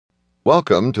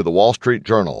Welcome to the Wall Street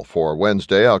Journal for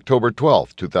Wednesday, October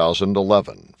 12,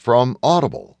 2011, from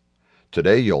Audible.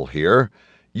 Today you'll hear,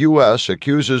 U.S.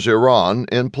 accuses Iran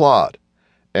in plot,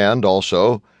 and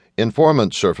also,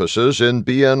 informant surfaces in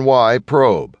BNY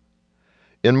probe.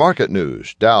 In market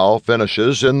news, Dow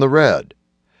finishes in the red.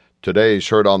 Today's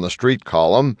Heard on the Street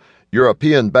column,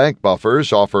 European bank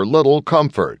buffers offer little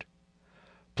comfort.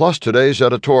 Plus today's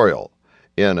editorial,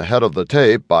 in Ahead of the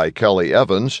Tape by Kelly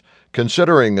Evans,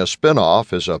 considering a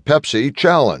spin-off is a Pepsi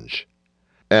challenge.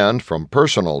 And from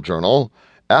Personal Journal,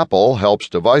 Apple helps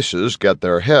devices get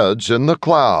their heads in the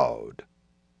cloud.